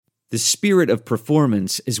The spirit of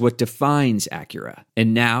performance is what defines Acura.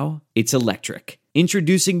 And now, it's electric.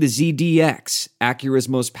 Introducing the ZDX, Acura's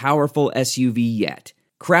most powerful SUV yet.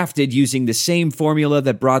 Crafted using the same formula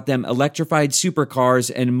that brought them electrified supercars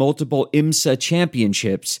and multiple IMSA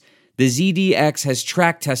championships, the ZDX has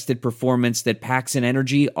track-tested performance that packs an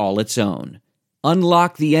energy all its own.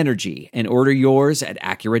 Unlock the energy and order yours at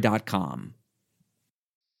Acura.com.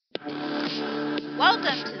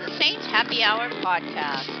 Welcome to the Saints Happy Hour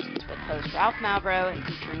podcast with host Ralph Malbrough and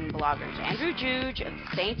featuring bloggers Andrew Juge of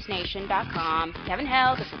SaintsNation.com, Kevin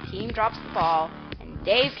Held of The Team Drops the Ball, and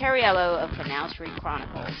Dave Cariello of Canal Street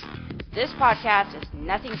Chronicles. This podcast is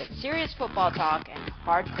nothing but serious football talk and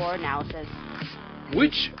hardcore analysis.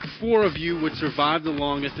 Which four of you would survive the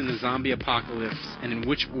longest in the zombie apocalypse, and in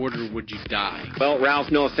which order would you die? Well,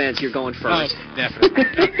 Ralph, no offense, you're going first. Oh, definitely.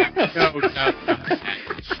 No.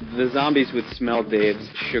 The zombies would smell Dave's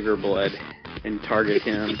sugar blood and target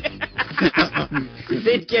him.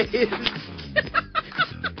 They'd get his.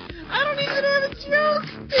 I don't even have a joke,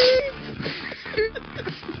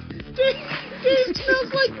 Dave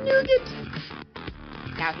smells like nougat.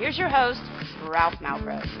 Now here's your host, Ralph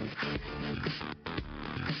Malbrough.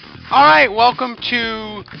 All right, welcome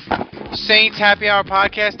to Saints Happy Hour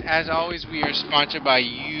podcast. As always, we are sponsored by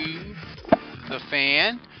you, the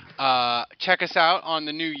fan. Check us out on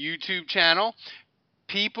the new YouTube channel.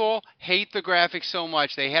 People hate the graphics so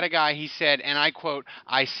much. They had a guy, he said, and I quote,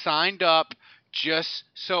 "I signed up just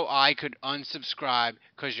so I could unsubscribe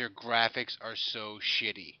because your graphics are so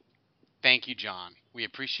shitty." Thank you, John. We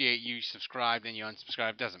appreciate you subscribed and you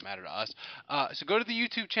unsubscribed. Doesn't matter to us. So go to the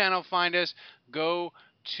YouTube channel, find us. Go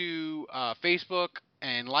to Facebook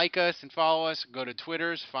and like us and follow us. Go to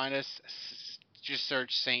Twitters, find us. Just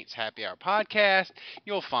search Saints Happy Hour Podcast.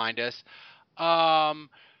 You'll find us. Man,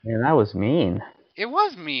 that was mean. It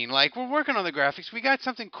was mean. Like, we're working on the graphics. We got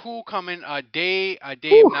something cool coming. Dave,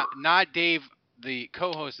 not Dave, the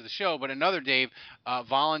co-host of the show, but another Dave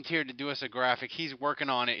volunteered to do us a graphic. He's working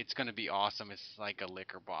on it. It's going to be awesome. It's like a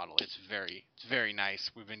liquor bottle. It's very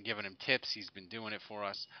nice. We've been giving him tips. He's been doing it for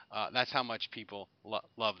us. That's how much people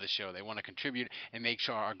love the show. They want to contribute and make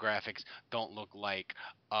sure our graphics don't look like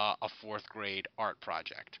a fourth grade art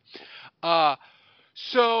project.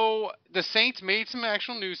 So the Saints made some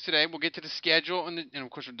actual news today. We'll get to the schedule and of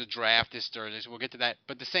course the draft is Thursday, so we'll get to that.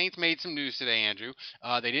 But the Saints made some news today, Andrew.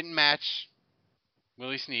 They didn't match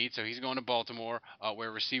Willie Snead, so he's going to Baltimore, where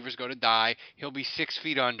receivers go to die. He'll be 6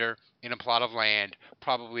 feet under in a plot of land,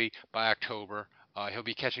 probably by October. He'll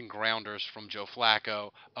be catching grounders from Joe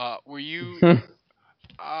Flacco. Were you?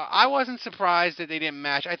 I wasn't surprised that they didn't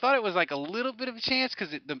match. I thought it was like a little bit of a chance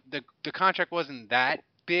because the contract wasn't that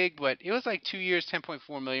big, but it was like 2 years,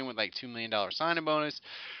 $10.4 million with like $2 million signing bonus.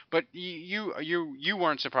 But you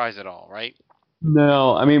weren't surprised at all, right?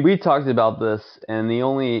 No, I mean, we talked about this, and the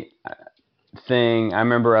only thing, I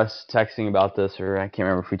remember us texting about this, or I can't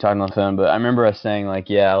remember if we talked on the phone, but I remember us saying, like,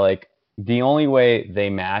 yeah, like, the only way they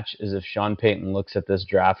match is if Sean Payton looks at this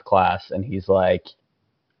draft class and he's like,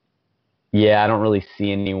 yeah, I don't really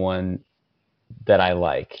see anyone that I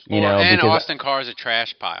like, and Austin Carr is a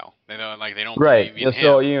trash pile. They don't right. believe in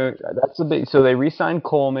So him. That's a big. So they re-signed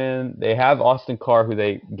Coleman. They have Austin Carr, who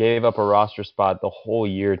they gave up a roster spot the whole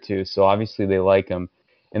year to. So obviously they like him.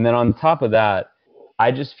 And then on top of that,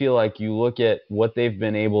 I just feel like you look at what they've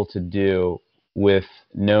been able to do with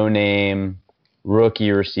no-name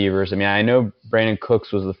rookie receivers. I mean, I know Brandon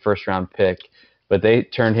Cooks was the first-round pick, but they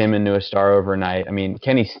turned him into a star overnight. I mean,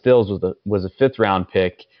 Kenny Stills was a fifth-round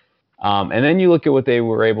pick. And then you look at what they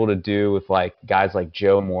were able to do with like guys like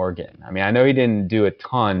Joe Morgan. I mean, I know he didn't do a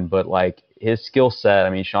ton, but like his skill set, I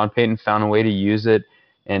mean, Sean Payton found a way to use it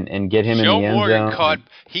and get him in the end zone. Joe Morgan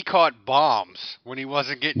caught bombs when he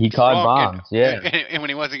wasn't getting drunk. He caught bombs, yeah. And when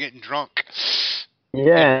he wasn't getting drunk.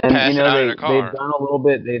 Yeah, and they've done a little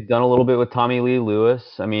bit. They've done a little bit with Tommy Lee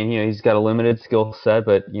Lewis. I mean, he's got a limited skill set,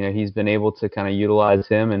 but he's been able to kind of utilize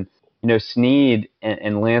him. And Snead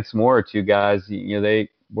and Lance Moore are two guys. They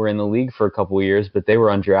were in the league for a couple of years, but they were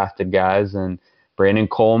undrafted guys. And Brandon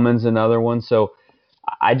Coleman's another one. So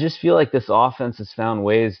I just feel like this offense has found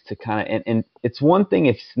ways to kind of, and it's one thing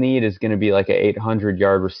if Snead is going to be like an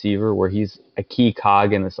 800-yard receiver where he's a key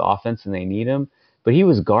cog in this offense and they need him, but he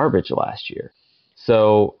was garbage last year.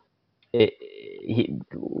 So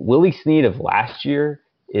Willie Snead of last year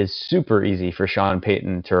is super easy for Sean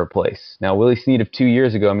Payton to replace. Now, Willie Snead of 2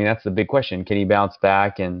 years ago, I mean, that's the big question. Can he bounce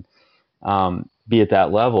back and be at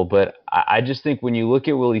that level? But I just think when you look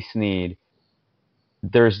at Willie Snead,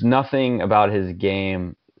 there's nothing about his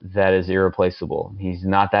game that is irreplaceable. He's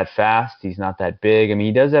not that fast. He's not that big. I mean,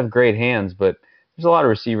 he does have great hands, but there's a lot of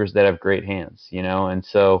receivers that have great hands, and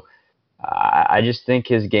so I just think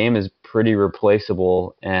his game is pretty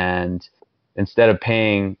replaceable, and instead of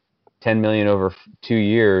paying $10 million over 2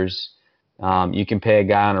 years, you can pay a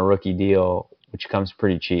guy on a rookie deal, which comes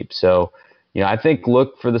pretty cheap. So, I think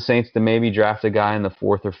look for the Saints to maybe draft a guy in the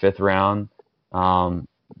 4th or 5th round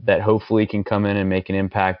that hopefully can come in and make an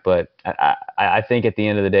impact. But I think at the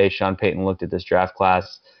end of the day, Sean Payton looked at this draft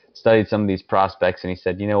class, studied some of these prospects, and he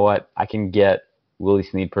said, you know what, I can get Willie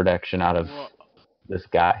Snead production out of this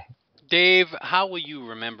guy. Dave, how will you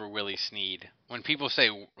remember Willie Snead? When people say,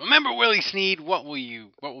 remember Willie Snead, what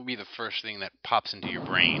will be the first thing that pops into your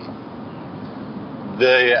brain?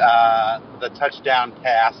 The touchdown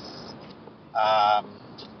pass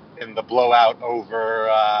in the blowout over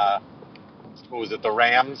what was it, the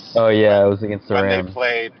Rams? Oh yeah, it was against the Rams. Rams. They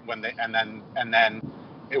played and then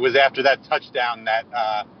it was after that touchdown that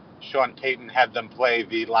Sean Payton had them play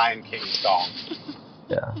the Lion King song.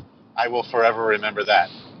 Yeah. I will forever remember that.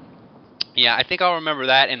 Yeah, I think I'll remember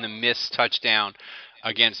that and the missed touchdown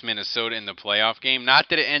against Minnesota in the playoff game. Not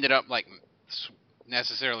that it ended up like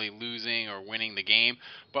necessarily losing or winning the game,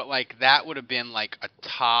 but like that would have been like a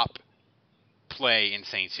top play in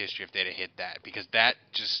Saints history if they'd have hit that, because that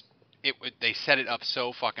just they set it up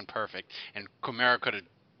so fucking perfect, and Kamara could have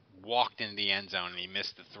walked into the end zone and he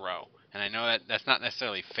missed the throw. And I know that that's not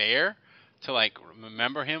necessarily fair to like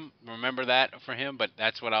remember that for him, but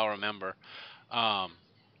that's what I'll remember.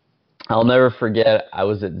 I'll never forget, I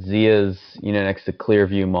was at Zia's, next to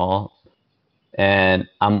Clearview Mall, and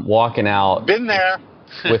I'm walking out. Been there.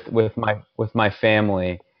 with my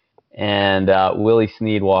family, and Willie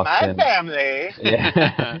Snead walks in. My family.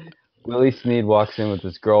 Yeah. Willie Snead walks in with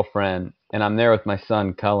his girlfriend, and I'm there with my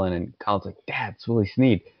son Cullen, and Cullen's like, "Dad, it's Willie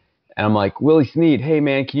Snead." And I'm like, "Willie Snead, hey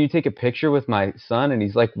man, can you take a picture with my son?" And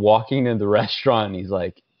he's like walking into the restaurant, and he's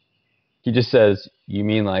like, he just says, "You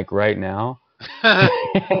mean like right now?" And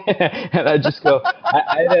I just go,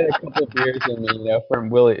 I had a couple of beers in me,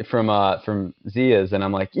 from Zia's, and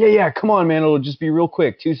I'm like, yeah, come on, man, it'll just be real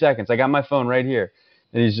quick, 2 seconds. I got my phone right here.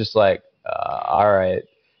 And he's just like, all right.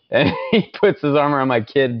 And he puts his arm around my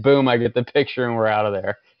kid. Boom, I get the picture, and we're out of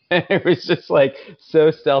there. And it was just like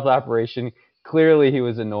so stealth operation. Clearly, he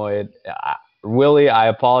was annoyed. Willie, I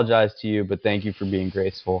apologize to you, but thank you for being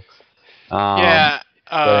graceful. Yeah.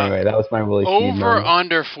 But anyway, that was my Willie Snead over moment.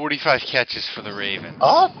 under 45 catches for the Ravens.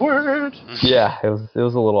 Awkward. Yeah, it was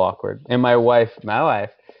a little awkward. And my wife,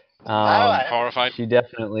 horrified. She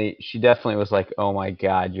definitely was like, "Oh my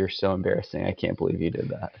God, you're so embarrassing! I can't believe you did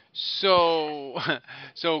that." So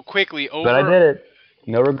quickly over. But I did it.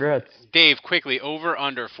 No regrets. Dave, quickly over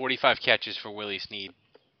under 45 catches for Willie Snead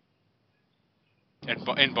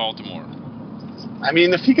in Baltimore. I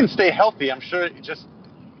mean, if he can stay healthy, I'm sure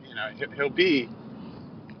he'll be.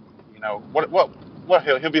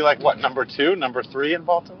 He'll be like what, number 2, number 3 in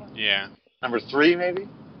Baltimore? Yeah. Number 3 maybe.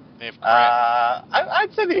 They have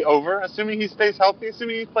I'd say the over, assuming he stays healthy,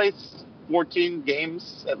 assuming he plays 14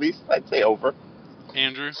 games at least. I'd say over.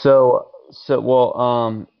 Andrew. So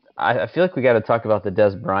I feel like we got to talk about the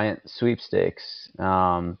Des Bryant sweepstakes.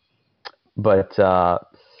 But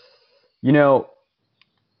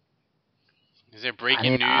is there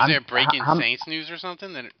breaking news? Is there breaking Saints news or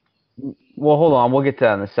something that? Well, hold on. We'll get to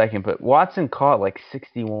that in a second. But Watson caught like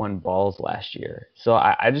 61 balls last year. So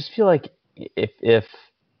I just feel like if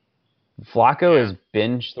Flacco is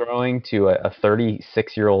binge throwing to a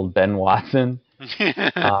 36-year-old Ben Watson.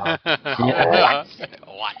 What?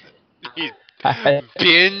 He's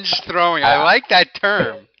binge throwing. I like that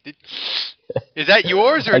term. Is that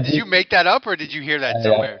yours, or did you make that up, or did you hear that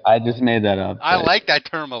somewhere? I just made that up. I like that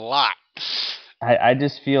term a lot. I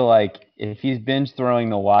just feel like if he's binge throwing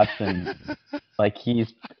to Watson, like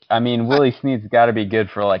Willie Snead's got to be good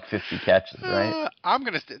for like 50 catches, right? I'm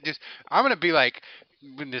gonna be like,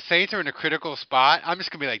 when the Saints are in a critical spot, I'm just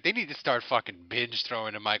gonna be like, they need to start fucking binge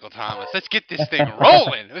throwing to Michael Thomas. Let's get this thing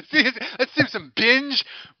rolling. Let's do some binge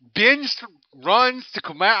runs to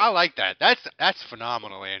Kamara. I like that. That's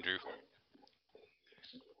phenomenal, Andrew.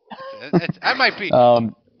 That might be.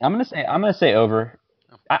 I'm gonna say over.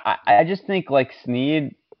 I just think like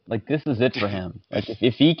Snead, like this is it for him. Like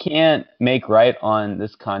if he can't make right on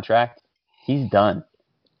this contract, he's done.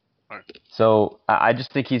 Right. So I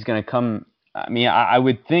just think he's gonna come. I mean, I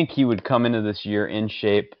would think he would come into this year in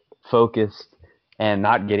shape, focused, and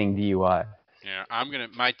not getting DUI. Yeah,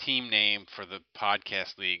 my team name for the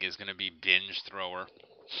podcast league is gonna be Binge Thrower.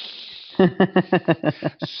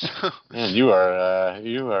 Man, you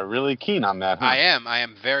are really keen on that, huh? I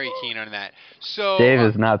am very keen on that. So Dave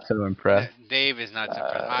is not so impressed. Dave is not so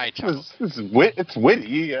impressed. I chuckle. It's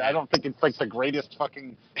witty. I don't think it's like the greatest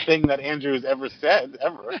fucking thing that Andrew has ever said,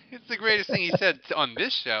 ever. It's the greatest thing he said on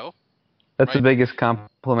this show. That's right? the biggest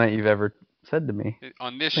compliment you've ever said to me.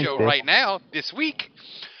 On this Thanks, show Dave. right now, this week.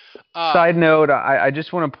 Side note, I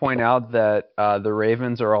just want to point out that the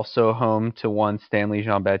Ravens are also home to one Stanley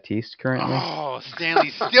Jean-Baptiste currently. Oh, Stanley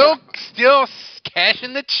still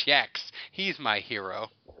cashing the checks. He's my hero.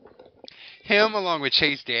 Him along with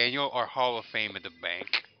Chase Daniel are Hall of Fame at the bank.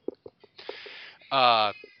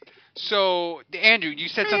 So Andrew, you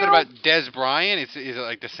said something about Des Bryant. Is it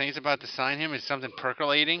like the Saints about to sign him? Is something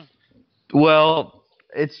percolating? Well,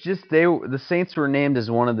 it's just the Saints were named as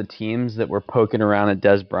one of the teams that were poking around at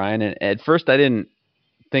Des Bryant, and at first I didn't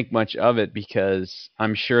think much of it because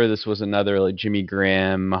I'm sure this was another like Jimmy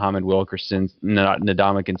Graham, Muhammad Wilkerson,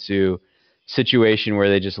 Ndamukong Suh situation where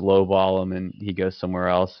they just lowball him and he goes somewhere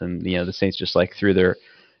else, and the Saints just like threw their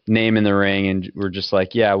name in the ring and we're just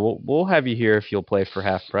like, yeah, we'll have you here if you'll play for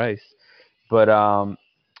half price. But I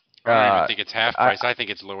don't even think it's half price. I think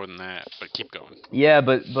it's lower than that. But keep going. Yeah,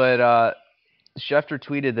 but Schefter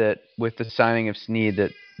tweeted that with the signing of Snead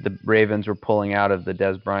that the Ravens were pulling out of the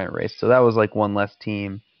Des Bryant race. So that was like one less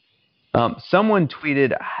team. Someone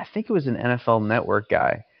tweeted, I think it was an NFL Network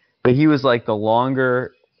guy, but he was like, the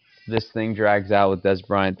longer this thing drags out with Des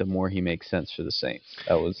Bryant, the more he makes sense for the Saints.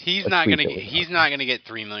 He's not gonna get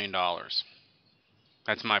 $3 million.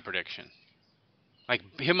 That's my prediction. Like,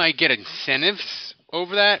 he might get incentives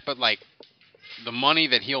over that, but like the money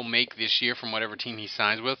that he'll make this year from whatever team he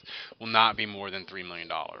signs with will not be more than $3 million.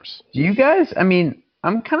 Do you guys? I mean,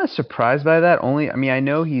 I'm kind of surprised by that. I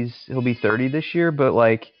know he'll be 30 this year, but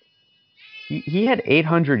like he had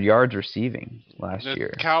 800 yards receiving last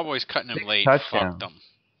year. The Cowboys cutting him late touchdown. fucked them.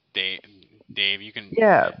 Dave, you can.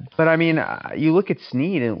 Yeah, but I mean, you look at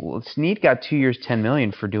Snead, and Snead got 2 years, $10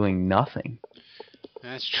 million for doing nothing.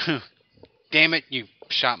 That's true. Damn it, you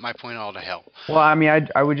shot my point all to hell. Well, I mean,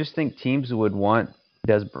 I would just think teams would want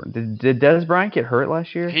Des. Did Des Bryant get hurt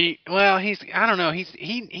last year? I don't know.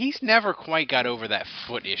 He's never quite got over that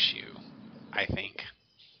foot issue, I think.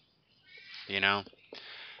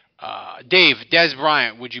 Dave, Des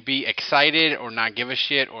Bryant, would you be excited or not give a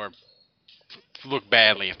shit or look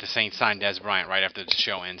badly if the Saints signed Des Bryant right after the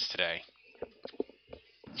show ends today?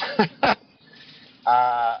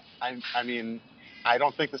 I mean, I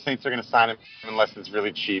don't think the Saints are going to sign him unless it's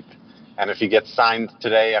really cheap. And if he gets signed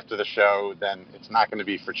today after the show, then it's not going to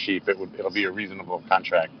be for cheap. It'll be a reasonable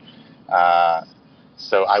contract.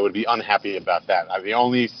 So I would be unhappy about that. The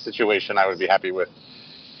only situation I would be happy with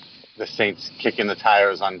the Saints kicking the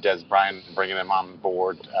tires on Des Bryant and bringing him on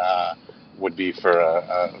board would be for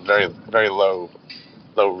a very, very low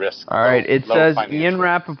risk. All right. It says financial. Ian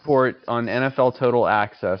Rappaport on NFL Total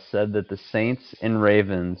Access said that the Saints and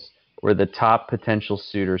Ravens were the top potential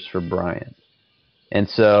suitors for Bryant. And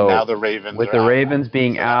so now the Ravens with the Ravens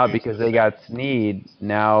being out because they got Snead,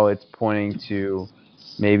 now it's pointing to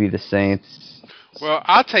maybe the Saints. Well,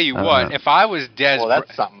 I'll tell you what. If I was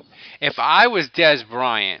that's something. If I was Des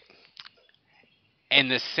Bryant and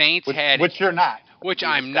the Saints which you're not. Which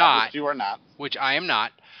I'm not. You are not. Which I am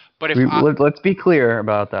not. But let's be clear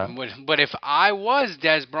about that. But if I was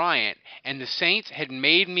Des Bryant and the Saints had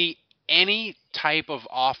made me any type of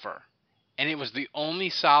offer, and it was the only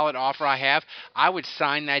solid offer I have, I would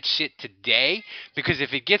sign that shit today, because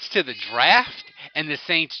if it gets to the draft and the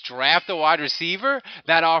Saints draft a wide receiver,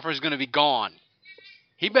 that offer is going to be gone.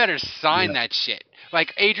 He better sign that shit.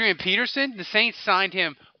 Like Adrian Peterson, the Saints signed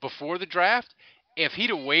him before the draft. If he'd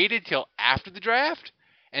have waited till after the draft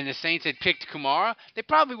and the Saints had picked Kamara, they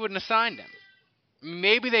probably wouldn't have signed him.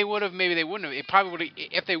 Maybe they would have, maybe they wouldn't have. It probably would have,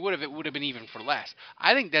 if they would have, it would have been even for less.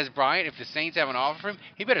 I think Des Bryant, if the Saints have an offer for him,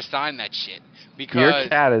 he better sign that shit. Because your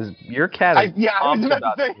cat is I was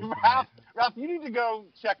about to say, Ralph, you need to go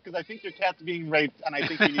check, because I think your cat's being raped, and I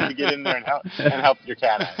think you need to get in there and help your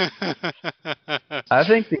cat out. I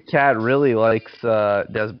think the cat really likes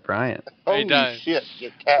Des Bryant. Holy shit,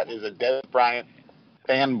 your cat is a Des Bryant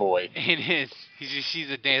fanboy. It is.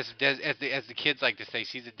 She's a Des as the kids like to say,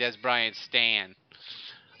 she's a Des Bryant stan.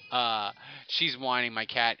 She's whining my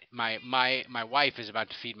cat. My wife is about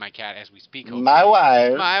to feed my cat as we speak. Hopefully. My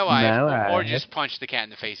wife. Or just punch the cat in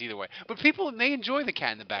the face, either way. But people, they enjoy the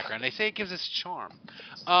cat in the background. They say it gives us charm.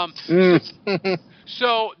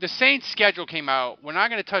 So the Saints schedule came out. We're not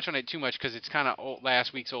going to touch on it too much because it's kind of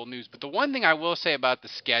last week's old news. But the one thing I will say about the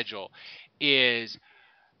schedule is,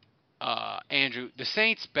 Andrew, the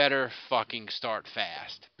Saints better fucking start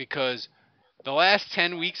fast, because the last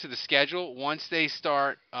 10 weeks of the schedule, once they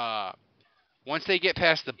get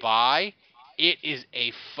past the bye, it is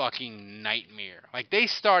a fucking nightmare. Like, they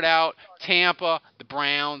start out Tampa, the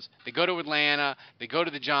Browns, they go to Atlanta, they go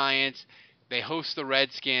to the Giants, they host the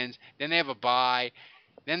Redskins, then they have a bye,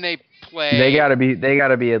 Then they play. They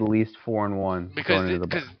gotta be at least 4-1 going into the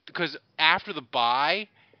bye. Because after the bye,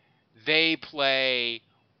 they play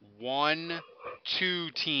 2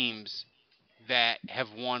 teams that have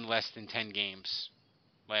won less than 10 games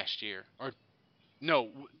last year. Or no,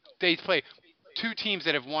 they play 2 teams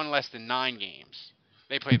that have won less than 9 games.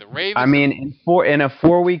 They play the Ravens. I mean, in a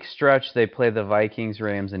 4-week stretch, they play the Vikings,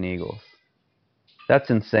 Rams, and Eagles. That's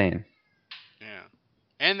insane. Yeah,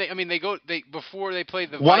 and before they play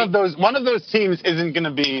the one of those teams isn't going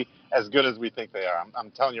to be as good as we think they are.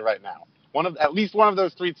 I'm telling you right now. At least one of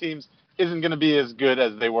those 3 teams isn't going to be as good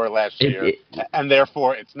as they were last year, and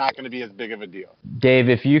therefore it's not going to be as big of a deal. Dave,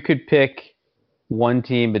 if you could pick one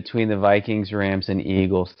team between the Vikings, Rams, and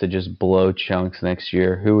Eagles to just blow chunks next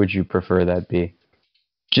year, who would you prefer that be?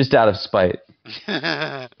 Just out of spite.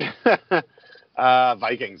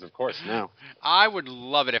 Vikings, of course, now. I would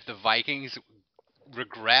love it if the Vikings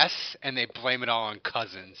regress and they blame it all on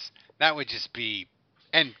Cousins. That would just be...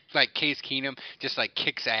 And, like, Case Keenum just, like,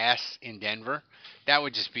 kicks ass in Denver. That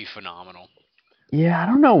would just be phenomenal. Yeah, I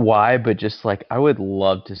don't know why, but just, like, I would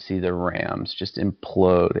love to see the Rams just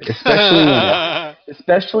implode.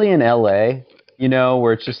 Especially in L.A., you know,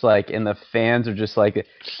 where it's just, like, and the fans are just, like,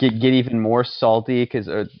 get even more salty because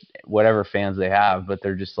whatever fans they have, but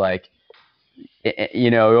they're just, like,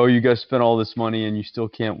 you know, oh, you guys spent all this money and you still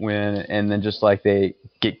can't win. And then just, like, they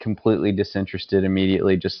get completely disinterested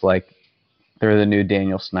immediately, just, like, they're the new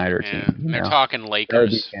Daniel Snyder team. They're talking Lakers. That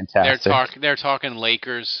would be fantastic. They're talking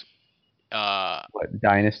Lakers. What,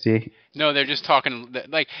 dynasty? No, they're just talking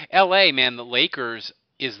like L.A. Man, the Lakers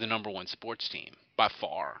is the number 1 sports team by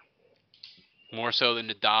far, more so than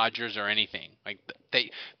the Dodgers or anything.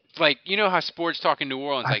 Like you know how sports talk in New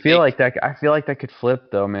Orleans. I feel like that could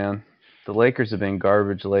flip though, man. The Lakers have been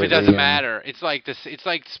garbage lately. But it doesn't matter. It's like this. It's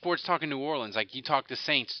like sports talk in New Orleans. Like you talk to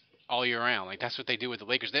Saints all year round. Like that's what they do with the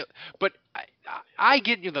Lakers. But I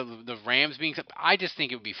get you the Rams being. I just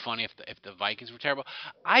think it would be funny if the Vikings were terrible.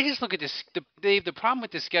 I just look at this. The problem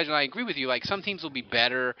with this schedule. I agree with you. Like some teams will be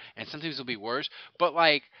better and some teams will be worse. But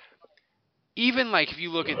like even like if you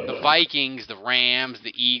look at the Vikings, the Rams,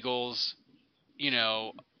 the Eagles, you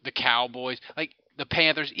know, the Cowboys, like the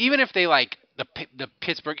Panthers. Even if they like the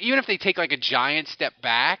Pittsburgh, even if they take like a giant step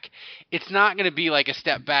back, it's not going to be like a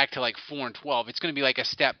step back to like 4-12. It's going to be like a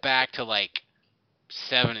step back to like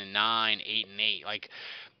 7-9, 8-8. Like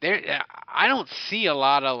I don't see a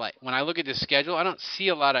lot of like when I look at this schedule, I don't see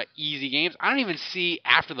a lot of easy games. I don't even see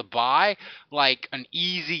after the bye like an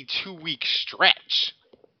easy 2-week stretch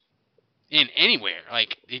in anywhere.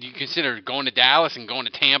 Like did you consider going to Dallas and going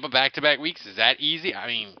to Tampa back-to-back weeks? Is that easy? I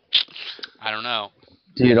mean, I don't know.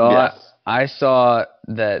 Dude, I saw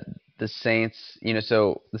that the Saints, you know,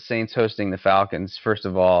 so the Saints hosting the Falcons, first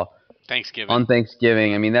of all. On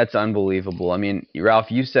Thanksgiving, I mean, that's unbelievable. I mean,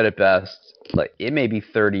 Ralph, you said it best. Like, it may be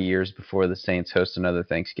 30 years before the Saints host another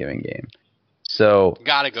Thanksgiving game. So,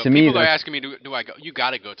 gotta go. People are asking me, do I go? You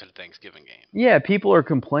gotta go to the Thanksgiving game. Yeah, people are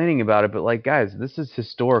complaining about it, but, like, guys, this is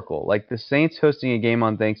historical. Like, the Saints hosting a game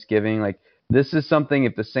on Thanksgiving, like, this is something,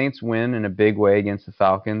 if the Saints win in a big way against the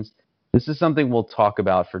Falcons, this is something we'll talk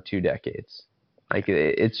about for 2 decades. Like,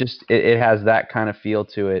 it's just, it has that kind of feel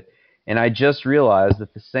to it. And I just realized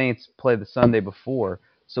that the Saints play the Sunday before.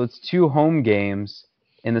 So it's 2 home games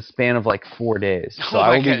in the span of like 4 days. So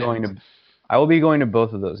I will be going to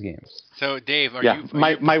both of those games. So Dave,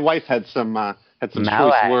 my wife had some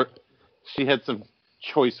choice words. She had some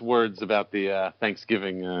choice words about the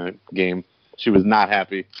Thanksgiving game. She was not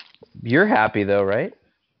happy. You're happy though, right?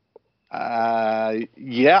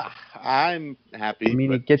 Yeah, I'm happy. I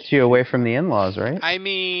mean, it gets you away from the in-laws, right? I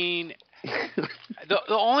mean, the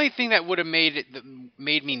only thing that would have made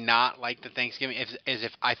me not like the Thanksgiving is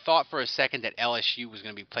if I thought for a second that LSU was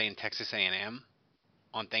going to be playing Texas A&M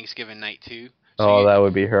on Thanksgiving night too. So that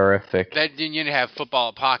would be horrific. Then you'd have football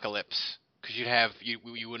apocalypse because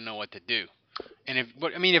you wouldn't know what to do. And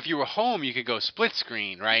if you were home, you could go split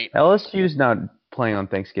screen, right? LSU's not playing on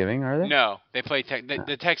Thanksgiving, are they? No, they play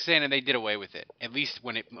the Texas A&M. They did away with it. At least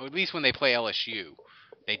when they play LSU,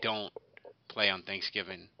 they don't play on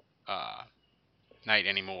Thanksgiving night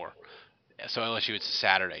anymore. So LSU it's a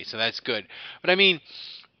Saturday, so that's good. But I mean,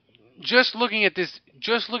 just looking at the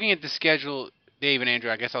schedule, Dave and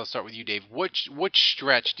Andrew. I guess I'll start with you, Dave. Which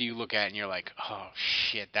stretch do you look at and you're like, oh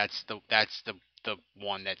shit, that's the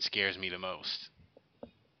one that scares me the most?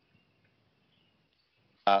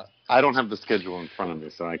 I don't have the schedule in front of me,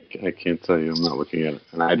 so I can't tell you. I'm not looking at it,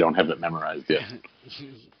 and I don't have it memorized yet.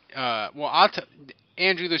 Well,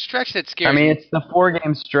 Andrew, the stretch that scares me. I mean, it's the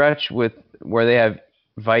 4-game stretch where they have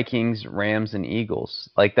Vikings, Rams, and Eagles.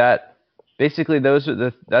 Like that basically that's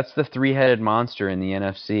the three-headed monster in the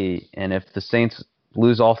NFC. And if the Saints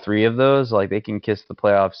lose all three of those, like, they can kiss the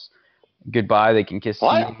playoffs goodbye. They can kiss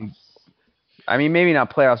seeding. I mean, maybe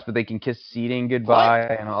not playoffs, but they can kiss seeding goodbye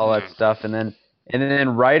and all that stuff. And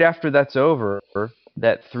then right after that's over,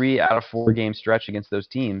 that 3 out of 4 game stretch against those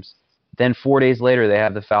teams, then 4 days later they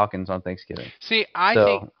have the Falcons on Thanksgiving. See,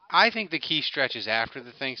 I think the key stretch is after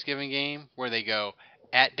the Thanksgiving game, where they go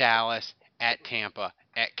at Dallas, at Tampa,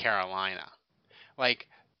 at Carolina. Like,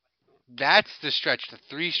 that's the stretch, the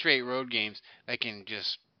 3 straight road games that can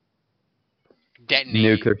just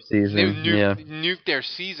detonate. Nuke their season. Nuke their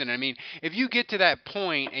season. I mean, if you get to that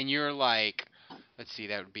point and you're like, let's see,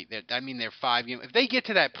 that would be, I mean, they're 5 games. If they get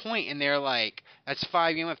to that point and they're like, that's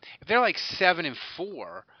 5 games left. If they're like 7-4,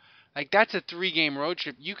 like, that's a 3-game road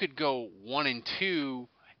trip. You could go 1-2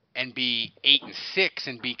 and be 8-6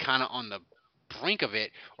 and be kind of on the brink of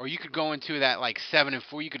it, or you could go into that like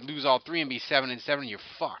 7-4. You could lose all 3 and be 7-7, and you're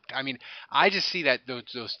fucked. I mean, I just see that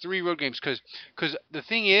those 3 road games, because the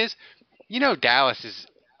thing is, Dallas is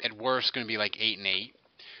at worst going to be like 8-8.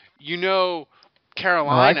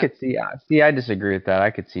 Carolina. I could see. I disagree with that.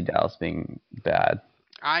 I could see Dallas being bad.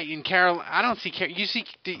 I don't see.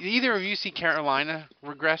 Do either of you see Carolina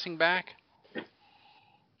regressing back?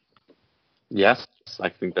 Yes, I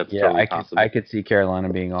think that's totally possible. I could see Carolina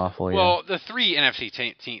being awful. Well, the 3 NFC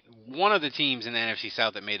teams, one of the teams in the NFC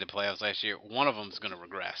South that made the playoffs last year, one of them is going to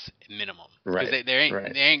regress minimum. Right. Because they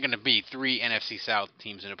ain't going to be 3 NFC South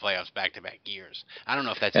teams in the playoffs back-to-back years. I don't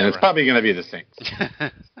know if that's. And it's probably going to be the Saints.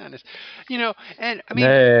 And I mean.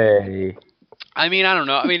 Hey. I mean, I don't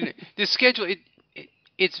know. I mean, the schedule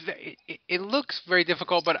it looks very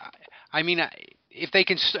difficult, but I mean, if they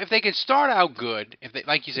can start out good, if they,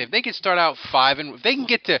 like you say, if they can start out 5 and if they can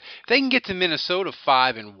get to Minnesota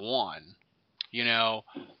 5-1,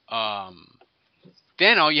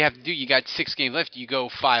 then all you have to do, you got 6 games left, you go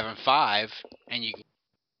 5-5, and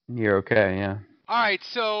you're okay, yeah. All right,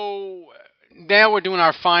 so now we're doing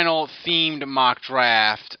our final themed mock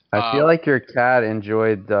draft. I feel like your cat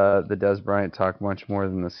enjoyed the Des Bryant talk much more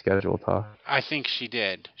than the schedule talk. I think she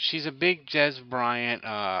did. She's a big Des Bryant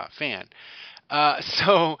fan. We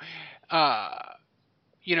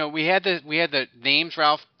had the names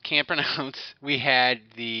Ralph can't pronounce. We had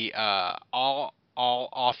the all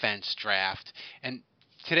offense draft, and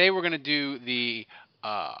today we're gonna do the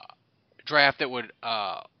draft that would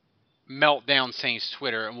melt down Saints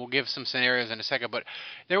Twitter, and we'll give some scenarios in a second. But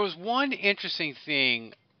there was one interesting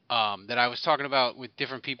thing that I was talking about with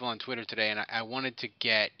different people on Twitter today, and I wanted to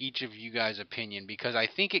get each of you guys' opinion, because I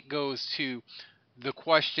think it goes to the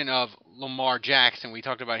question of Lamar Jackson. We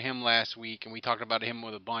talked about him last week, and we talked about him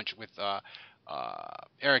with a bunch with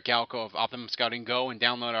Eric Galco of Optimum Scouting. Go and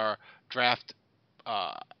download our draft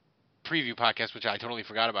preview podcast, which I totally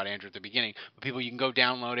forgot about, Andrew, at the beginning. But people, you can go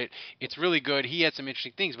download it. It's really good. He had some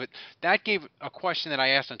interesting things. But that gave a question that I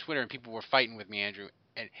asked on Twitter, and people were fighting with me, Andrew.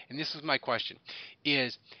 And this was my question,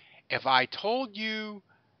 is if I told you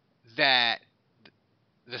that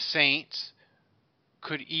the Saints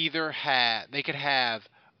could either have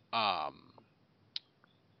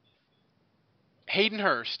Hayden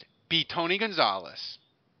Hurst be Tony Gonzalez,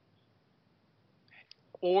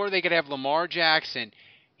 or they could have Lamar Jackson.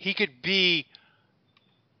 He could be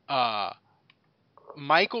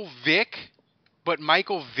Michael Vick, but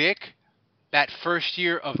Michael Vick that first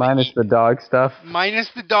year of minus the dog stuff,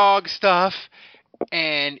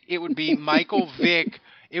 and it would be Michael Vick.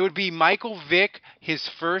 It would be Michael Vick his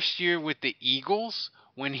first year with the Eagles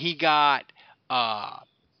when he got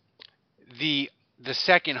the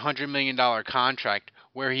second $100 million contract,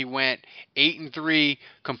 where he went 8-3,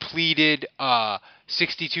 completed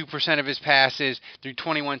 62% of his passes, threw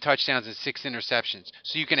 21 touchdowns and 6 interceptions.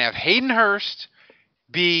 So you can have Hayden Hurst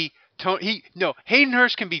be Hayden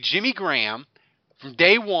Hurst can be Jimmy Graham from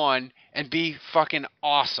day one and be fucking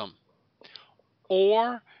awesome.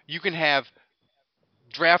 Or you can have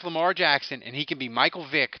draft Lamar Jackson, and he can be Michael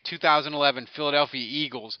Vick, 2011 Philadelphia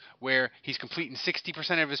Eagles, where he's completing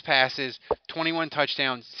 60% of his passes, 21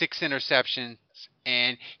 touchdowns, 6 interceptions,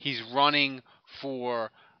 and he's running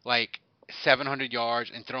for like 700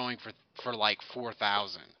 yards and throwing for like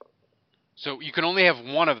 4,000. So you can only have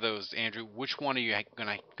one of those, Andrew. Which one are you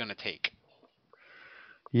gonna take?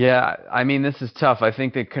 Yeah, I mean, this is tough. I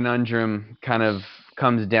think the conundrum kind of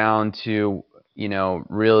comes down to,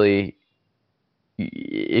 really,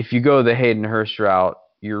 if you go the Hayden Hurst route,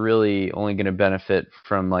 you're really only going to benefit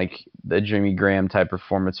from like the Jimmy Graham type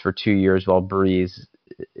performance for 2 years while Breeze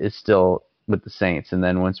is still with the Saints. And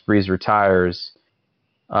then once Breeze retires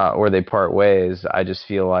or they part ways, I just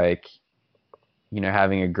feel like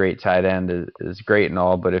having a great tight end is great and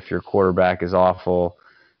all, but if your quarterback is awful,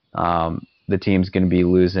 the team's going to be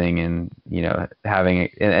losing, and having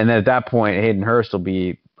and at that point Hayden Hurst will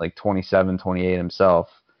be like 27, 28 himself.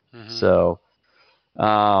 Mm-hmm.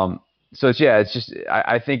 So it's just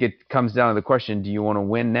I think it comes down to the question: do you want to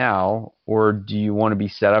win now, or do you want to be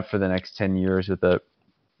set up for the next 10 years with a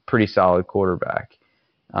pretty solid quarterback?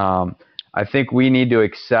 I think we need to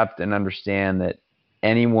accept and understand that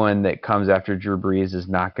anyone that comes after Drew Brees is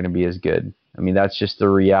not going to be as good. I mean, that's just the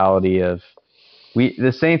reality of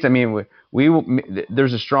the Saints. I mean,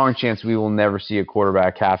 there's a strong chance we will never see a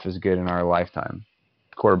quarterback half as good in our lifetime.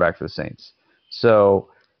 Quarterback for the Saints. So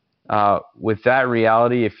with that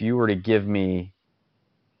reality, if you were to give me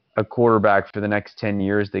a quarterback for the next 10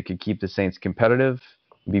 years that could keep the Saints competitive,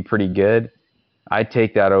 be pretty good, I'd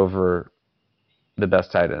take that over the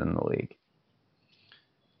best tight end in the league.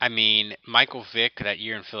 I mean, Michael Vick that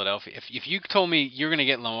year in Philadelphia, if you told me you're going to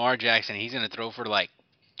get Lamar Jackson, he's going to throw for like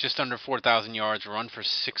just under 4,000 yards, run for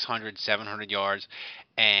 600, 700 yards,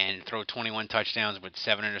 and throw 21 touchdowns with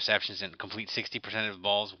 7 interceptions and complete 60% of the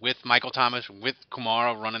balls with Michael Thomas, with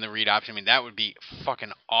Kamara running the read option, I mean, that would be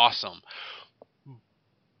fucking awesome.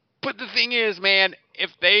 But the thing is, man, if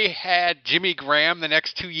they had Jimmy Graham the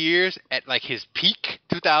next 2 years at like his peak,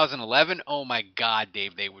 2011, oh my God,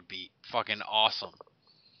 Dave, they would be fucking awesome.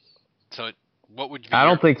 So what would be I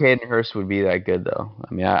don't think Hayden Hurst would be that good, though.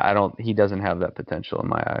 I mean, I don't. He doesn't have that potential in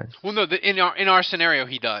my eyes. Well, no, in our scenario,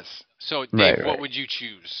 he does. So, Dave, what would you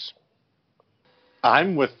choose?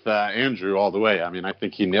 I'm with Andrew all the way. I mean, I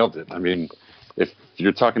think he nailed it. I mean, if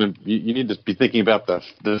you're talking, you need to be thinking about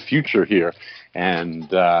the future here,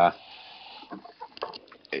 and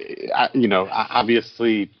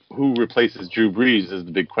obviously, who replaces Drew Brees is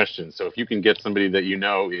the big question. So, if you can get somebody that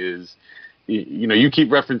is, you keep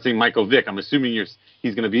referencing Michael Vick. I'm assuming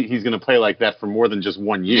he's going to play like that for more than just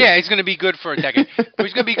 1 year. Yeah, he's going to be good for a decade.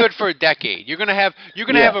 He's going to be good for a decade. You're going to have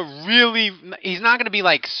a really. He's not going to be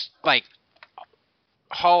like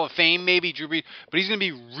Hall of Fame maybe Drew Brees, but he's going to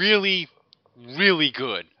be really, really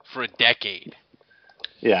good for a decade.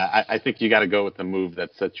 Yeah, I think you got to go with the move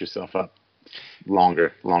that sets yourself up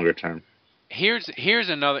longer term. Here's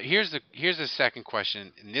the second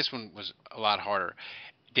question, and this one was a lot harder.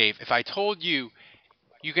 Dave, if I told you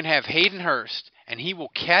can have Hayden Hurst and he will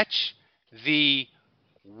catch the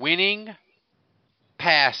winning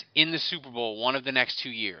pass in the Super Bowl one of the next 2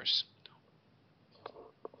 years,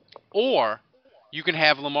 or you can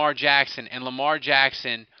have Lamar Jackson and Lamar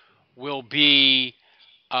Jackson will be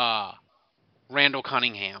Randall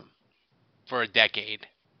Cunningham for a decade,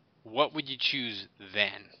 what would you choose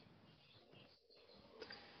then?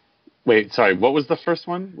 Wait, sorry, what was the first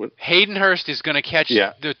one? Hayden Hurst is going to catch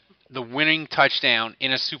the winning touchdown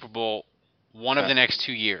in a Super Bowl one of the next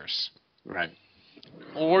 2 years. Right.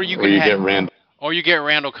 Or you get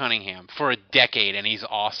Randall Cunningham for a decade, and he's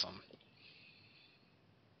awesome.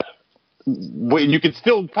 Wait, you could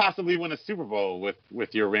still possibly win a Super Bowl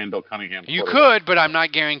with your Randall Cunningham. You could, but I'm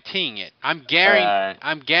not guaranteeing it. I'm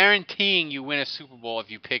guaranteeing you win a Super Bowl if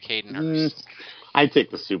you pick Hayden Hurst. I'd take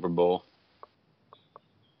the Super Bowl.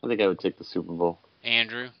 I think I would take the Super Bowl.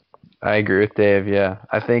 Andrew? I agree with Dave, yeah.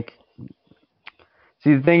 I think...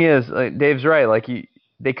 See, the thing is, Dave's right. Like,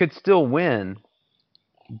 they could still win,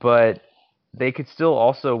 but they could still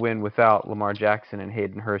also win without Lamar Jackson and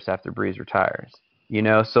Hayden Hurst after Brees retires.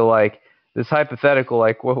 So, like, this hypothetical,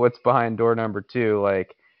 like, what's behind door number 2,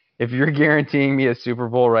 like, if you're guaranteeing me a Super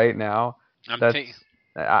Bowl right now,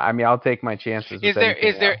 I'll take my chances. Is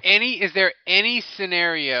there any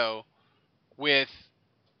scenario with...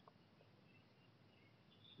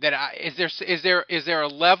 Is there a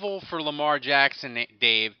level for Lamar Jackson,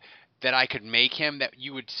 Dave, that I could make him that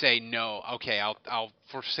you would say no? Okay, I'll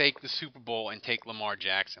forsake the Super Bowl and take Lamar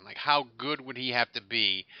Jackson. Like, how good would he have to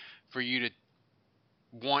be for you to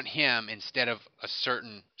want him instead of a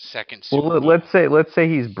certain second Super Bowl? Well, let's say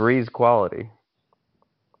he's Brees quality.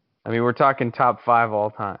 I mean, we're talking top 5 all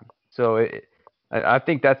time. So I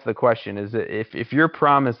think that's the question: is that if you're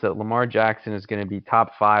promised that Lamar Jackson is going to be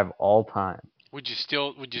top 5 all time. Would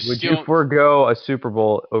you forego a Super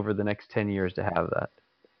Bowl over the next 10 years to have that?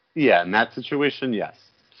 Yeah, in that situation, yes.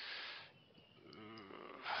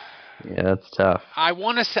 Yeah, that's tough. I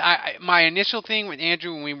want to say my initial thing with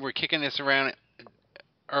Andrew when we were kicking this around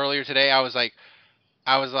earlier today, I was like,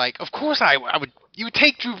 of course I would. You would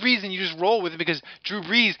take Drew Brees and you just roll with it because Drew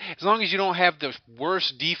Brees, as long as you don't have the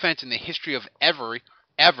worst defense in the history of ever,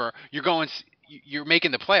 you're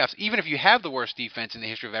making the playoffs. Even if you have the worst defense in the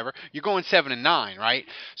history of ever, you're going 7-9, right?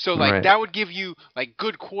 So that would give you like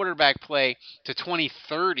good quarterback play to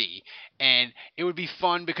 2030, and it would be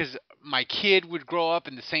fun because my kid would grow up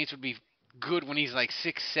and the Saints would be good when he's like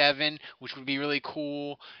 6, 7, which would be really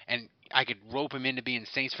cool, and I could rope him into being a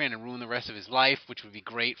Saints fan and ruin the rest of his life, which would be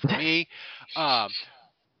great for me.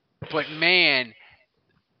 But man,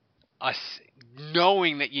 us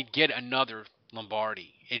knowing that you'd get another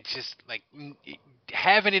Lombardi, it's just like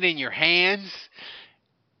having it in your hands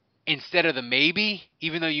instead of the maybe.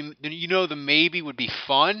 Even though you know the maybe would be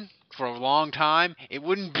fun for a long time, it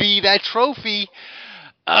wouldn't be that trophy.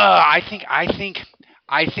 I think.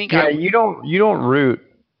 Yeah, you don't root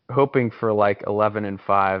hoping for like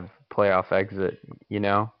 11-5 playoff exit. You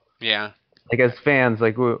know. Yeah. Like as fans,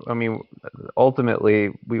 like ultimately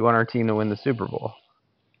we want our team to win the Super Bowl.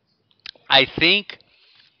 I think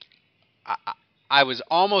I was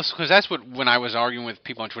almost, because that's what, when I was arguing with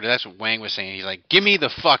people on Twitter, that's what Wang was saying. He's like, "Give me the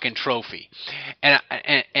fucking trophy," and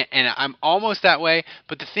I'm almost that way.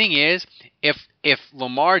 But the thing is, if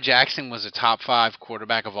Lamar Jackson was a top 5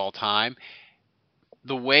 quarterback of all time,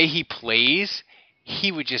 the way he plays,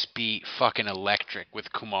 he would just be fucking electric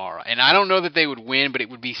with Kamara. And I don't know that they would win, but it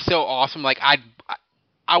would be so awesome. Like I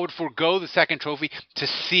would forego the second trophy to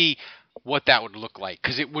see what that would look like,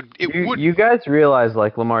 because it would. You guys realize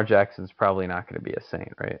like Lamar Jackson's probably not going to be a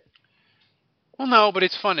Saint, right? Well, no, but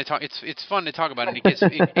it's fun to talk. It's fun to talk about it.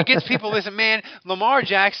 It gets people listen. Man, Lamar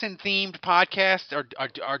Jackson themed podcasts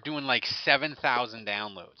are doing like 7,000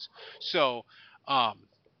 downloads. So,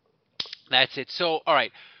 that's it. So, all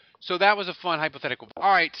right. So that was a fun hypothetical.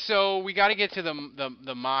 All right. So we got to get to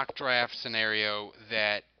the mock draft scenario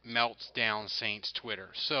that melts down Saints Twitter.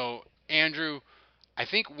 So Andrew, I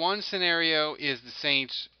think one scenario is the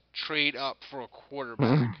Saints trade up for a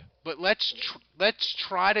quarterback, but let's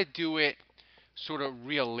try to do it sort of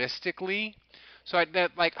realistically. So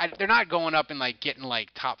they're not going up and like getting like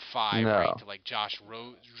top 5, No. right, to like Josh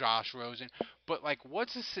Rosen, but like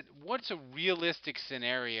what's a realistic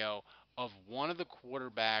scenario of one of the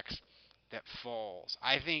quarterbacks that falls?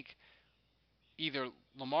 I think either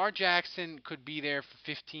Lamar Jackson could be there for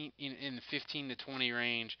 15 in the 15 to 20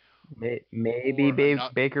 range. Maybe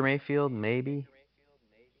Baker Mayfield, maybe.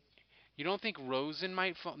 You don't think Rosen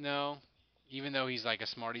might fall? No, even though he's like a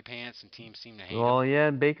smarty pants and teams seem to hate him. Well,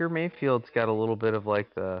 yeah, Baker Mayfield's got a little bit of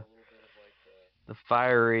like the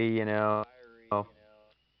fiery,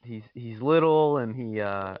 He's little and he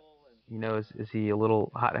is he a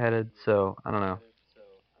little hot-headed? So I don't know.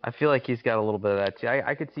 I feel like he's got a little bit of that too.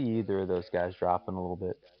 I could see either of those guys dropping a little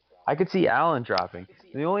bit. I could see Allen dropping.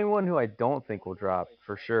 The only one who I don't think will drop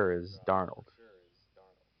for sure is Darnold.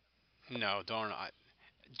 No, Darnold.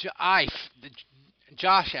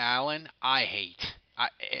 Josh Allen, I hate.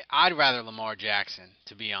 I'd rather Lamar Jackson,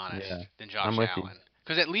 to be honest, than Josh Allen.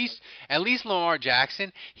 Because at least Lamar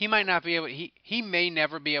Jackson, he might not be able. He may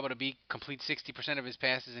never be able to complete 60% of his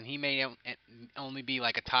passes, and he may only be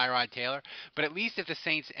like a Tyrod Taylor. But at least if the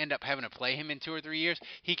Saints end up having to play him in 2 or 3 years,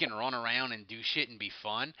 he can run around and do shit and be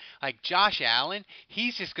fun. Like Josh Allen,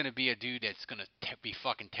 he's just gonna be a dude that's gonna be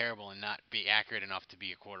fucking terrible and not be accurate enough to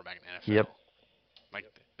be a quarterback in the NFL. Yep. Like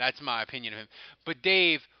that's my opinion of him. But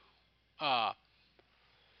Dave,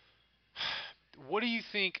 what do you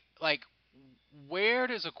think? Like, where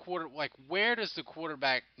does the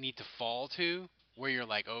quarterback need to fall to where you're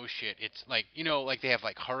like, oh shit, it's like, like they have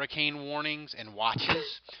like hurricane warnings and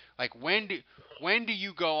watches. Like when do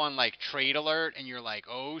you go on like trade alert and you're like,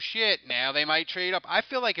 oh shit, now they might trade up? I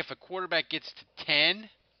feel like if a quarterback gets to 10,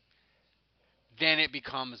 then it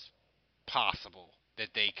becomes possible that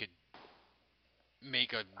they could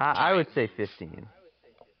make a. I would say 15.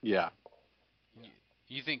 Yeah.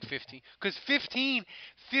 You think 15? Because 15,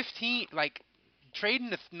 like trading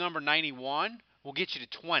the number 91 will get you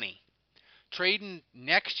to 20. Trading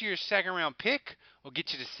next year's second round pick will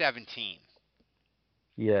get you to 17.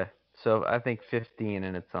 Yeah. So I think 15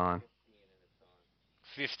 and it's on.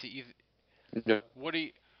 50. Yeah. What do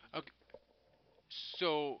you? Okay.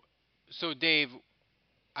 So Dave,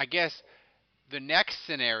 I guess the next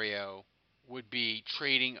scenario would be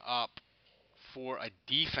trading up for a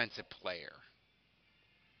defensive player.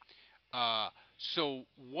 So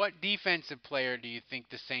what defensive player do you think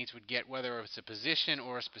the Saints would get, whether it's a position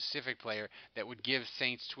or a specific player, that would give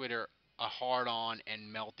Saints Twitter a hard on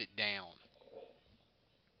and melt it down?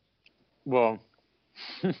 Well,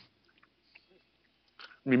 I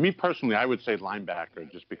mean, me personally, I would say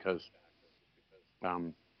linebacker, just because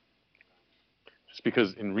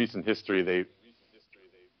in recent history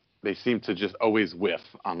they seem to just always whiff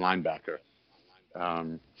on linebacker.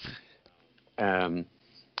 And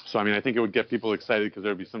so, I mean, I think it would get people excited because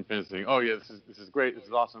there would be some fans saying, "Oh yeah, this is great, this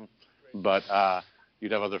is awesome," but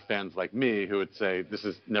you'd have other fans like me who would say, "This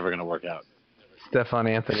is never going to work out." Stephon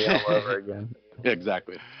Anthony all over again. Yeah,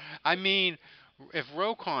 exactly. I mean, if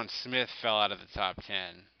Roquan Smith fell out of the top 10,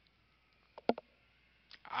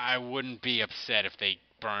 I wouldn't be upset if they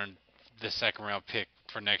burned the second round pick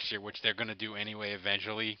for next year, which they're going to do anyway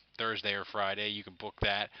eventually, Thursday or Friday. You can book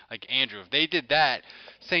that. Like, Andrew, if they did that,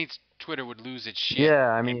 Saints Twitter would lose its shit Yeah,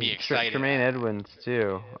 I and mean, be excited. Tremaine Edmonds,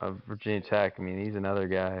 too, of Virginia Tech. I mean, he's another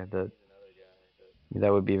guy that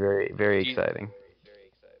would be very, very exciting.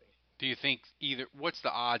 Do you think what's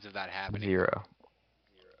the odds of that happening? 0.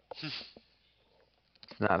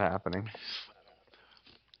 It's not happening.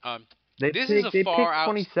 They picked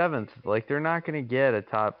 27th. Like, they're not going to get a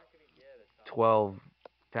top 12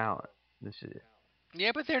 talent this year.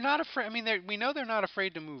 Yeah, but they're not afraid. I mean, we know they're not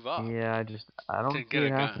afraid to move up. Yeah, I don't see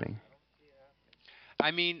it happening.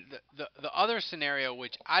 I mean, the other scenario,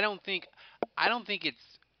 which I don't think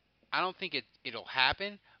it'll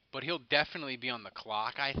happen, but he'll definitely be on the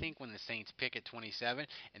clock. I think when the Saints pick at 27,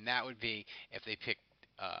 and that would be if they pick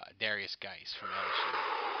Derrius Guice from LSU.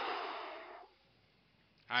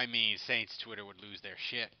 I mean, Saints Twitter would lose their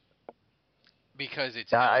shit because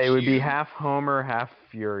it's LSU. It would be half Homer, half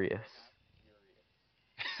furious.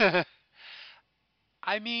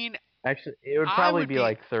 I mean, actually, it would probably be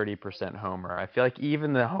like 30% Homer. I feel like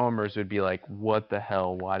even the Homers would be like, "What the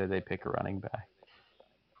hell? Why did they pick a running back?"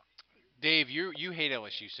 Dave, you hate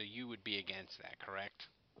LSU, so you would be against that, correct?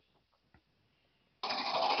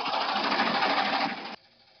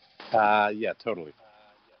 Yeah, totally.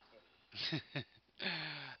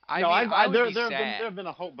 There have been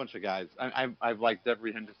a whole bunch of guys. I've liked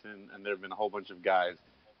Devery Henderson, and there have been a whole bunch of guys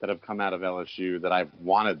that have come out of LSU that I've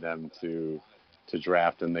wanted them to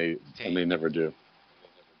draft, and they never do.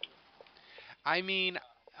 I mean,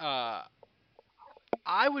 I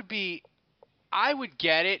would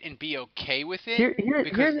get it and be okay with it.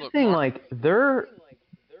 Here's the thing, like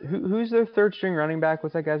who's their third string running back?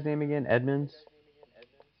 What's that guy's name again? Edmonds?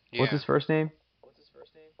 Yeah. What's his first name?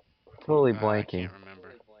 Totally blanking. I can't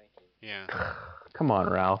remember. Yeah. Come on,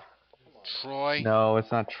 Ralph. Troy? No,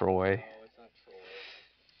 it's not Troy.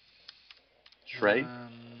 Trey?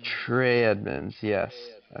 Trey Edmonds, yes.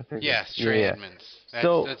 Yes, Trey Edmonds. That's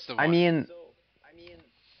the one. I mean,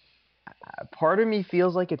 part of me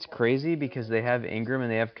feels like it's crazy because they have Ingram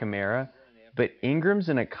and they have Kamara, but Ingram's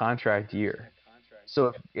in a contract year.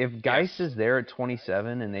 So if Guice is there at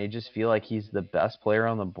 27 and they just feel like he's the best player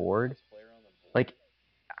on the board, like,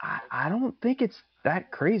 I don't think it's that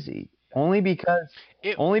crazy. Only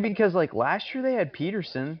because like last year they had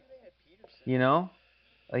Peterson, you know?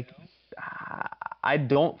 Like, I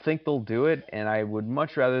don't think they'll do it, and I would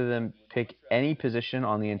much rather them pick any position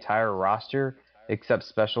on the entire roster except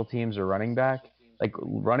special teams or running back. Like,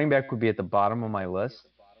 running back would be at the bottom of my list,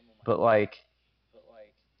 but like,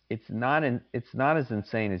 it's not as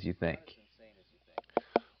insane as you think.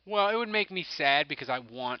 Well, it would make me sad because I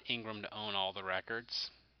want Ingram to own all the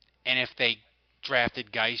records, and if they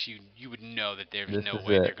drafted Guice, you would know that there's no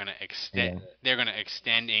way they're going to extend. Yeah. They're going to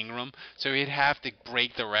extend Ingram, so he'd have to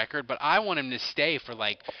break the record. But I want him to stay for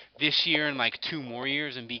like this year and like 2 more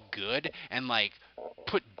years and be good and like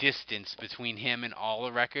put distance between him and all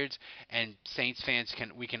the records. And Saints fans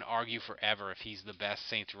we can argue forever if he's the best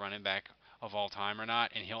Saints running back of all time or not,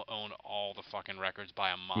 and he'll own all the fucking records by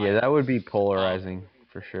a mile. Yeah, that would be polarizing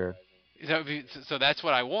for sure. So that's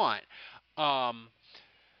what I want.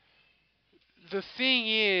 The thing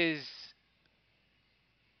is,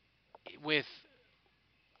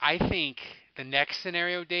 I think the next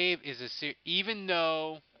scenario, Dave, is even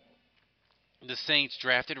though the Saints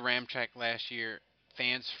drafted Ramczyk last year,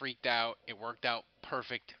 fans freaked out. It worked out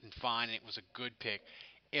perfect and fine, and it was a good pick.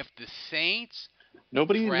 If the Saints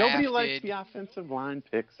nobody likes the offensive line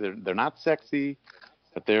picks. They're not sexy,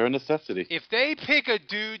 but they're a necessity. If they pick a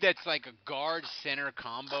dude that's like a guard center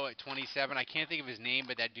combo at 27, I can't think of his name,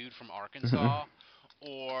 but that dude from Arkansas,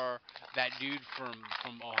 or that dude from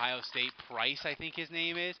Ohio State, Price, I think his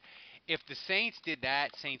name is. If the Saints did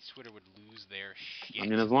that, Saints Twitter would lose their shit. I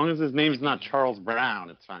mean, as long as his name's not Charles Brown,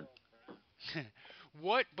 it's fine.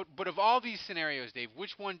 But of all these scenarios, Dave,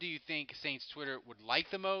 which one do you think Saints Twitter would like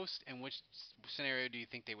the most, and which scenario do you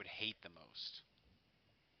think they would hate the most?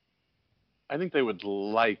 I think they would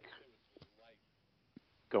like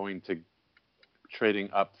trading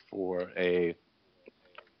up for a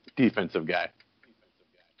defensive guy.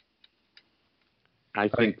 I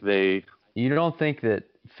think they... You don't think that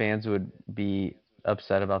fans would be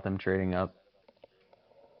upset about them trading up?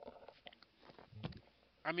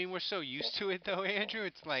 I mean, we're so used to it, though, Andrew.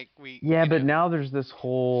 It's like we... Yeah, but now there's this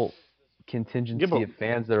whole contingency of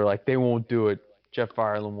fans that are like, they won't do it. Jeff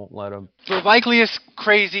Ireland won't let them. The likeliest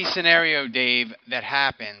crazy scenario, Dave, that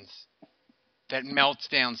happens that melts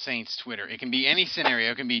down Saints Twitter? It can be any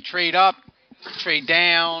scenario. It can be trade up, trade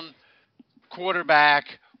down, quarterback.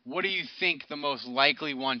 What do you think the most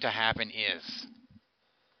likely one to happen is?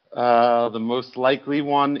 The most likely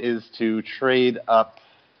one is to trade up.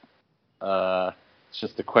 It's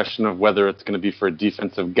just a question of whether it's going to be for a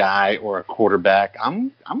defensive guy or a quarterback.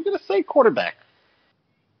 I'm going to say quarterback.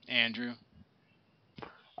 Andrew?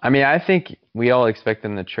 I mean, I think we all expect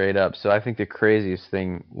them to trade up, so I think the craziest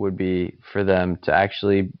thing would be for them to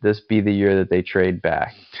actually this be the year that they trade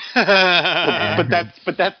back.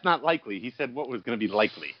 but that's not likely. He said what was going to be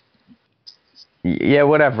likely. Yeah,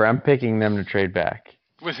 whatever. I'm picking them to trade back.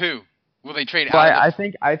 With who? Will they trade Well, out?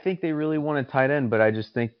 I think they really want a tight end, but I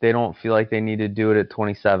just think they don't feel like they need to do it at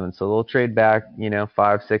 27. So they'll trade back,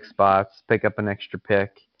 5-6 spots, pick up an extra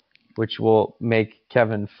pick, which will make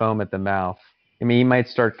Kevin foam at the mouth. I mean, he might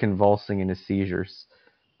start convulsing in his seizures.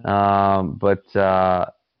 And I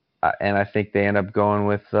think they end up going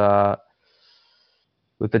with the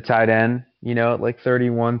tight end, at like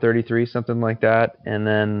 31, 33, something like that. And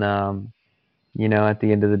then, at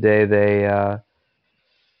the end of the day, they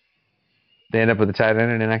end up with a tight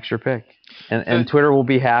end and an extra pick. And Twitter will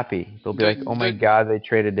be happy. They'll be like, oh, my God, they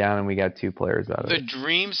traded down and we got 2 players out of it. The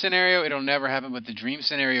dream scenario, it'll never happen, but the dream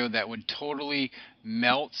scenario that would totally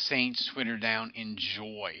melt Saints Twitter down in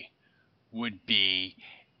joy would be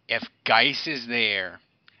if Guice is there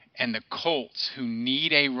and the Colts, who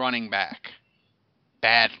need a running back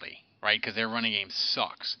badly, right, because their running game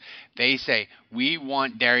sucks, they say, we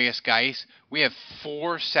want Derrius Guice. We have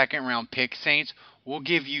 4 second-round pick, Saints. We'll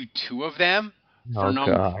give you 2 of them for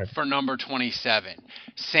number 27.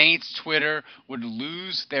 Saints Twitter would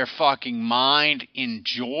lose their fucking mind in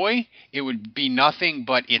joy. It would be nothing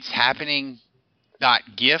but it's happening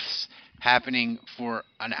 .gifs happening for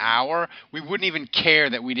an hour. We wouldn't even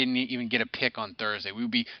care that we didn't even get a pick on Thursday. We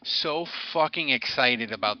would be so fucking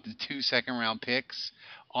excited about the 2 second-round picks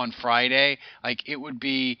on Friday. Like, it would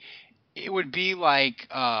be like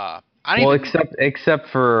except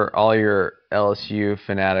for all your LSU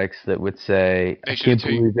fanatics that would say, I can't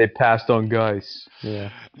believe they passed on Guice.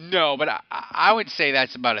 Yeah. No, but I would say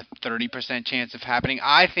that's about a 30% chance of happening.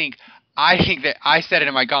 I think that I said it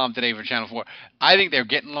in my column today for Channel 4. I think they're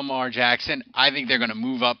getting Lamar Jackson. I think they're going to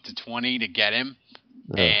move up to 20 to get him.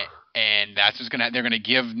 And that's what's they're going to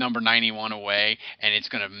give number 91 away, and it's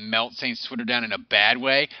going to melt Saints Twitter down in a bad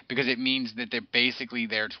way because it means that their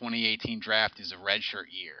 2018 draft is a redshirt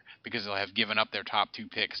year because they'll have given up their top 2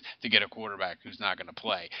 picks to get a quarterback who's not going to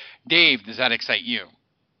play. Dave, does that excite you?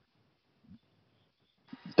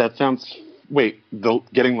 That sounds. Wait,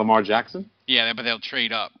 getting Lamar Jackson? Yeah, but they'll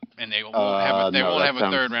trade up, and they won't have a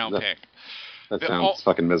third-round pick. That sounds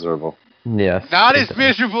fucking miserable. Yes. Not as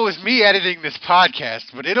miserable as me editing this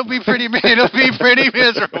podcast, but it'll be pretty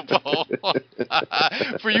miserable.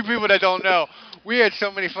 For you people that don't know, we had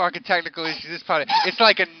so many fucking technical issues. This podcast, it's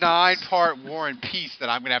like a 9-part War and Peace that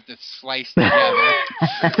I'm gonna have to slice together.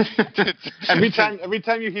 every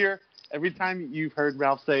time you've heard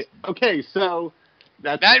Ralph say, "Okay, so."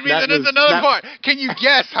 That means there's another part. Can you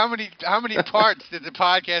guess how many parts that the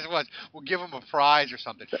podcast was? We'll give them a prize or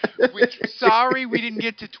something. Sorry we didn't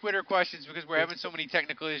get to Twitter questions because we're having so many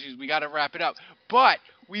technical issues. We got to wrap it up. But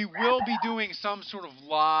we will be doing some sort of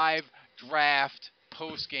live draft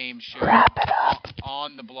post-game show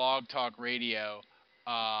on the Blog Talk Radio.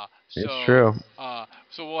 It's true.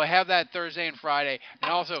 So we'll have that Thursday and Friday.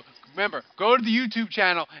 And also, remember, go to the YouTube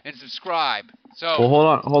channel and subscribe. So, well, hold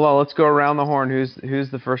on. Let's go around the horn. Who's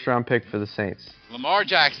the first-round pick for the Saints? Lamar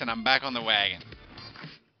Jackson. I'm back on the wagon.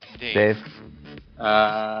 Dave?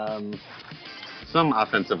 Some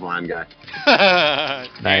offensive line guy.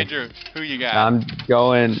 Nice. Andrew, who you got? I'm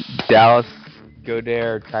going Dallas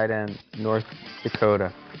Goddard, tight end, North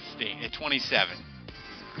Dakota. State at 27.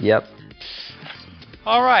 Yep.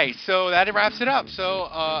 All right, so that wraps it up. So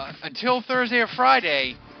until Thursday or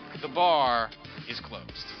Friday, the bar is closed.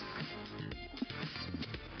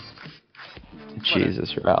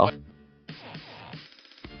 Jesus, Ralph.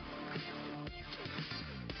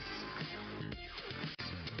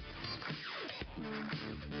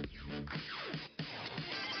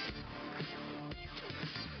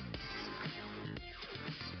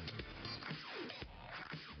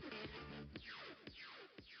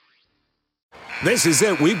 This is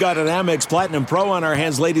it. We've got an Amex Platinum Pro on our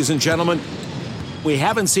hands, ladies and gentlemen. We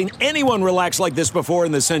haven't seen anyone relax like this before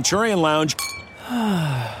in the Centurion Lounge.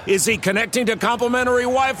 Is he connecting to complimentary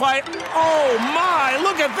Wi-Fi? Oh, my!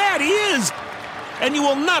 Look at that! He is! And you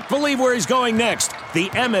will not believe where he's going next. The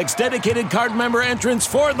Amex dedicated card member entrance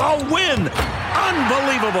for the win! I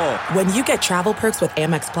Unbelievable. When you get travel perks with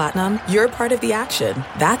Amex Platinum, you're part of the action.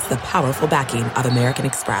 That's the powerful backing of American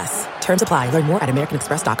Express. Terms apply. Learn more at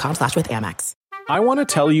americanexpress.com/withAmex. I want to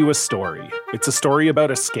tell you a story. It's a story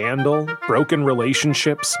about a scandal, broken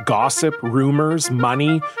relationships, gossip, rumors,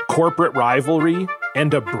 money, corporate rivalry,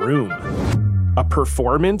 and a broom. A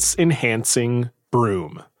performance-enhancing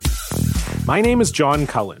broom. My name is John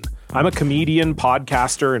Cullen. I'm a comedian,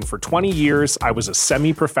 podcaster, and for 20 years, I was a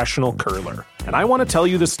semi-professional curler. And I want to tell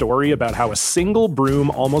you the story about how a single broom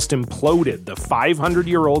almost imploded the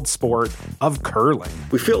 500-year-old sport of curling.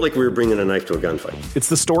 We felt like we were bringing a knife to a gunfight. It's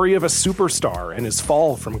the story of a superstar and his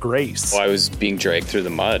fall from grace. I was being dragged through the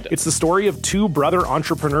mud. It's the story of two brother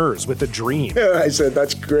entrepreneurs with a dream. I said,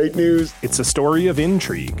 that's great news. It's a story of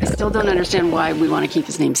intrigue. I still don't understand why we want to keep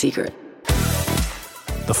his name secret.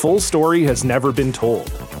 The full story has never been told,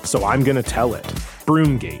 so I'm going to tell it.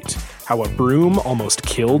 Broomgate, how a broom almost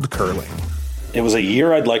killed curling. It was a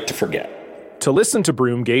year I'd like to forget. To listen to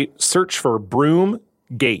Broomgate, search for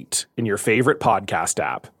Broomgate in your favorite podcast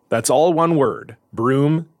app. That's all one word,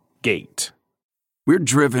 Broomgate. We're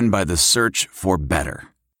driven by the search for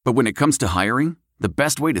better. But when it comes to hiring, the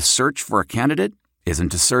best way to search for a candidate isn't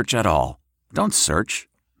to search at all. Don't search,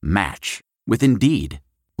 match with Indeed.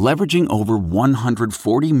 Leveraging over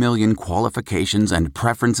 140 million qualifications and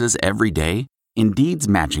preferences every day, Indeed's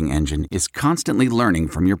matching engine is constantly learning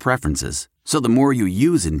from your preferences. So the more you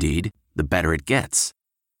use Indeed, the better it gets.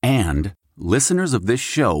 And listeners of this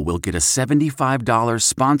show will get a $75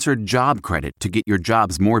 sponsored job credit to get your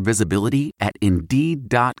jobs more visibility at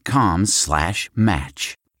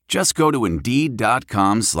Indeed.com/match. Just go to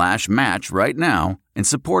Indeed.com/match right now and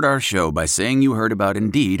support our show by saying you heard about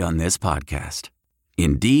Indeed on this podcast.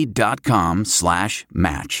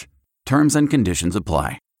 Indeed.com/match. Terms and conditions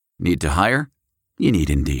apply. Need to hire? You need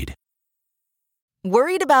Indeed.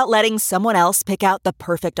 Worried about letting someone else pick out the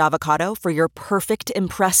perfect avocado for your perfect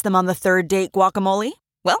impress them on the third date guacamole?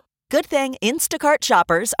 Well, good thing Instacart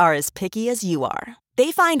shoppers are as picky as you are.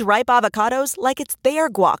 They find ripe avocados like it's their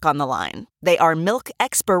guac on the line. They are milk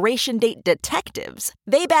expiration date detectives.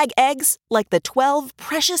 They bag eggs like the 12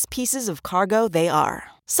 precious pieces of cargo they are.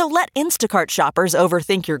 So let Instacart shoppers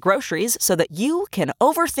overthink your groceries so that you can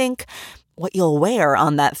overthink what you'll wear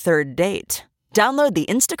on that third date. Download the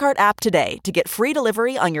Instacart app today to get free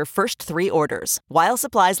delivery on your first 3 orders, while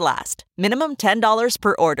supplies last. Minimum $10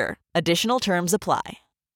 per order. Additional terms apply.